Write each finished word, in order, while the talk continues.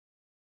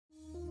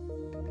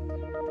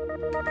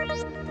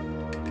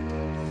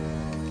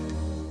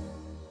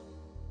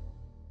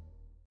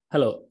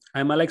Hello,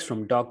 I'm Alex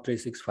from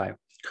Doc365.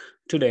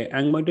 Today,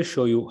 I'm going to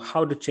show you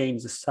how to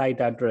change the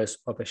site address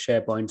of a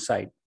SharePoint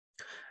site.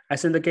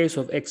 As in the case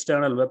of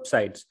external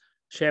websites,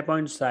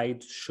 SharePoint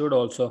sites should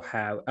also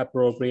have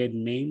appropriate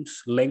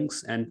names,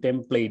 links, and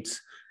templates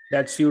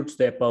that suits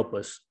their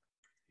purpose.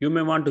 You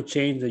may want to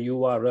change the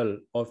URL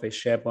of a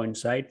SharePoint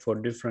site for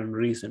different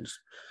reasons.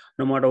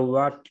 No matter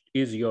what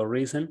is your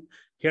reason,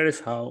 here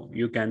is how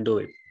you can do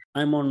it.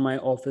 I'm on my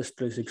Office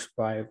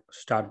 365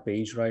 start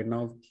page right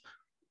now.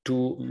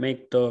 To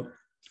make the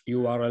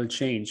URL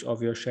change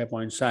of your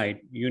SharePoint site,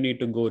 you need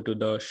to go to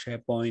the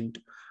SharePoint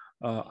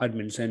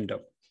Admin Center.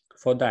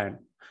 For that,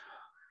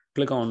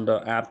 click on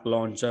the app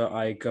launcher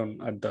icon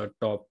at the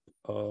top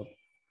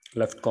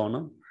left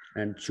corner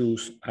and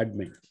choose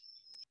Admin.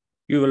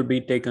 You will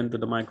be taken to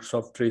the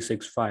Microsoft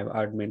 365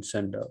 Admin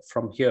Center.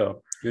 From here,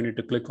 you need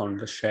to click on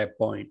the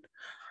SharePoint.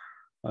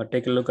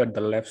 Take a look at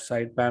the left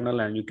side panel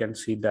and you can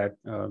see that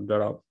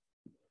there are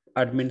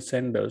admin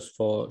centers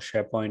for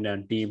SharePoint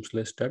and Teams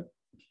listed.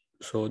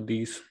 So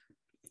these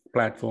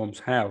platforms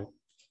have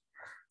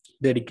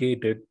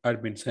dedicated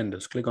admin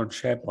centers. Click on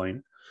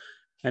SharePoint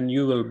and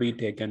you will be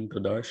taken to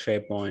the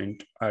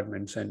SharePoint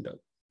Admin Center.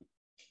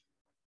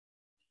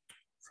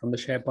 From the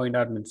SharePoint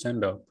Admin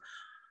Center,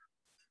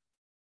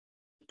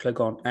 click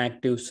on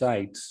Active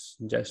Sites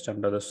just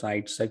under the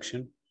Sites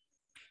section.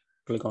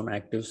 Click on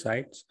Active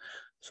Sites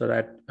so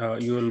that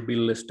you will be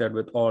listed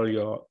with all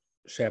your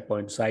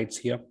SharePoint sites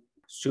here.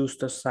 Choose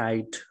the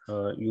site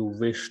you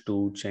wish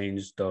to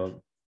change the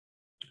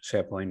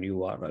SharePoint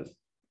URL.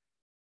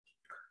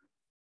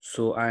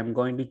 So I'm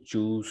going to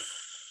choose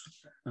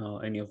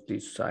any of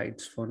these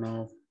sites for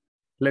now.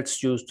 Let's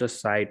choose the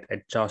site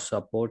HR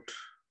support.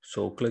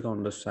 So click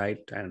on the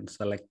site and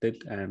select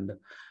it and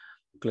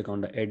click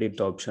on the edit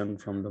option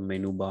from the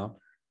menu bar.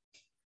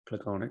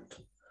 Click on it.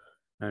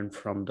 And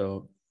from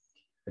the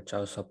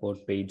HR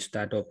support page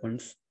that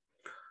opens,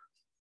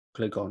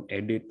 click on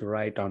edit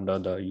right under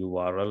the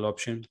URL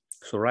option.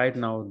 So right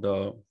now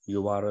the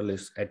URL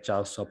is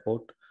HR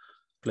support.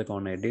 Click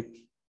on edit.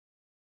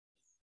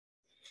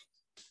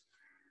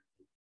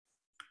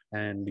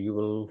 And you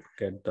will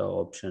get the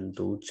option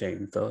to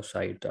change the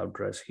site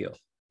address here.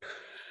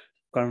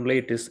 Currently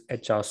it is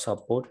HR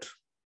support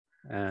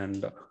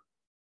and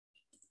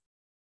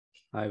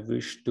I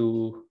wish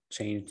to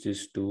change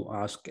this to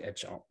ask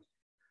HR.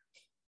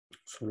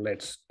 So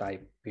let's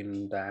type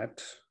in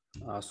that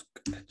ask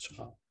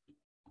HR.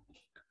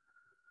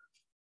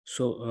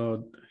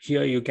 So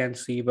here you can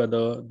see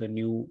whether the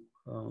new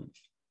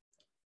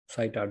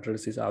site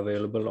address is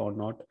available or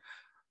not.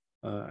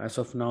 As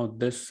of now,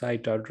 this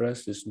site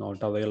address is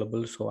not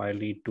available, so I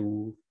need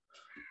to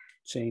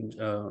change,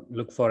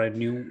 look for a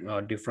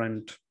new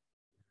different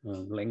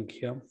link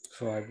here.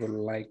 So I would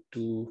like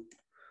to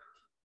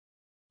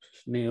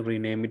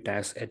rename it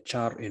as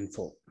HR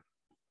info.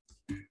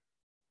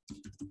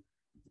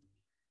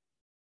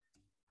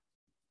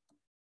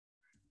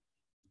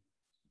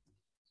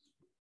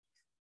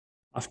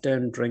 After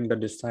entering the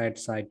desired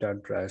site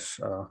address,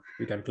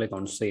 you can click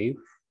on save.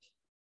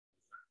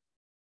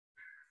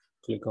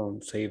 Click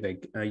on save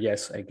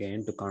yes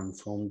again to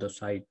confirm the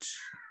site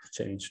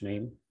change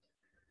name.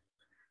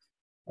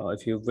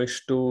 If you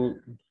wish to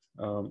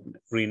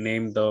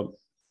rename the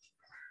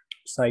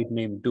site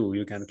name too,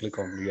 you can click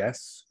on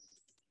yes.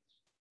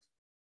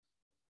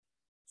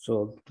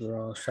 So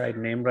the site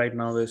name right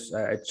now is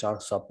HR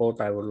support.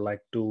 I would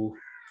like to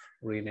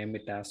rename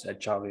it as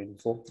HR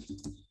info.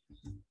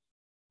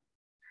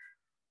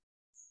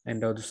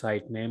 Enter the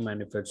site name,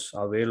 and if it's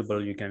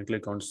available, you can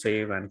click on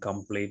save and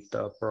complete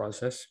the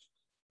process.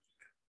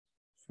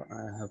 So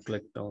I have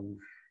clicked on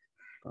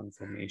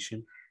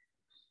confirmation.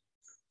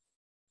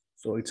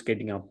 So it's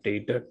getting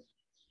updated.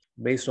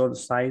 Based on the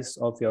size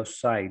of your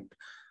site,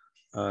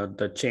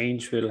 the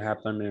change will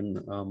happen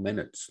in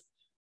minutes.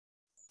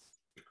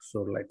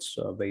 So let's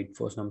wait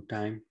for some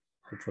time.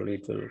 Hopefully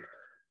it will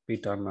be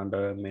done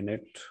under a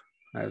minute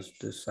as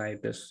this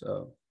site is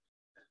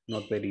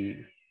not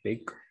very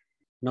big.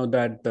 Now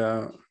that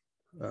the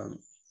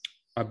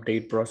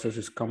update process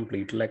is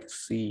complete,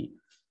 let's see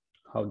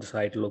how the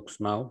site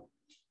looks now.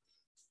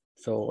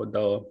 So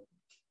the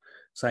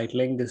site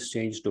link is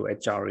changed to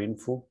HR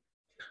info.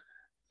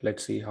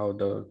 Let's see how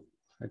the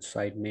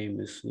site name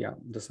is. Yeah,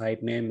 the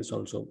site name is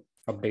also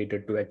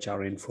updated to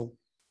HR info.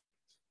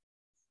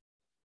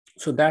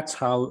 So that's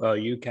how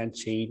you can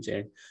change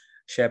a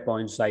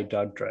SharePoint site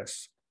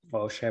address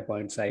or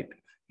SharePoint site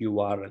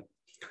URL.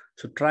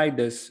 So try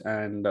this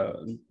and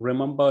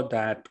remember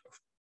that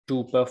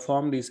to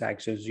perform these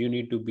actions, you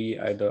need to be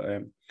either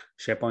a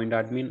SharePoint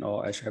admin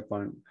or a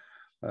SharePoint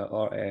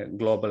or a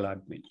global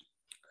admin.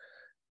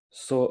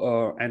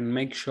 So, and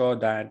make sure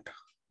that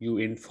you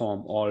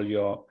inform all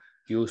your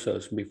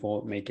users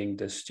before making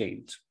this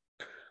change.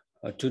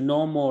 To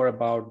know more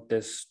about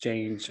this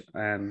change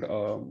and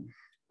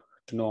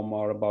to know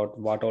more about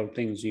what all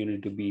things you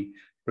need to be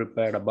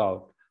prepared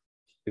about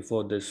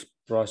before this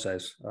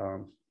process,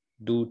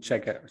 do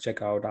check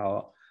out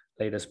our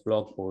latest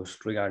blog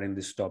post regarding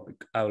this topic.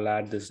 I will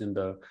add this in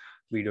the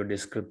video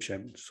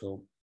description.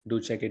 So do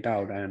check it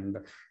out and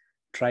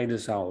try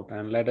this out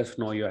and let us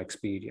know your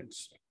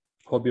experience.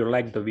 Hope you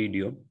liked the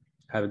video.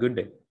 Have a good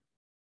day.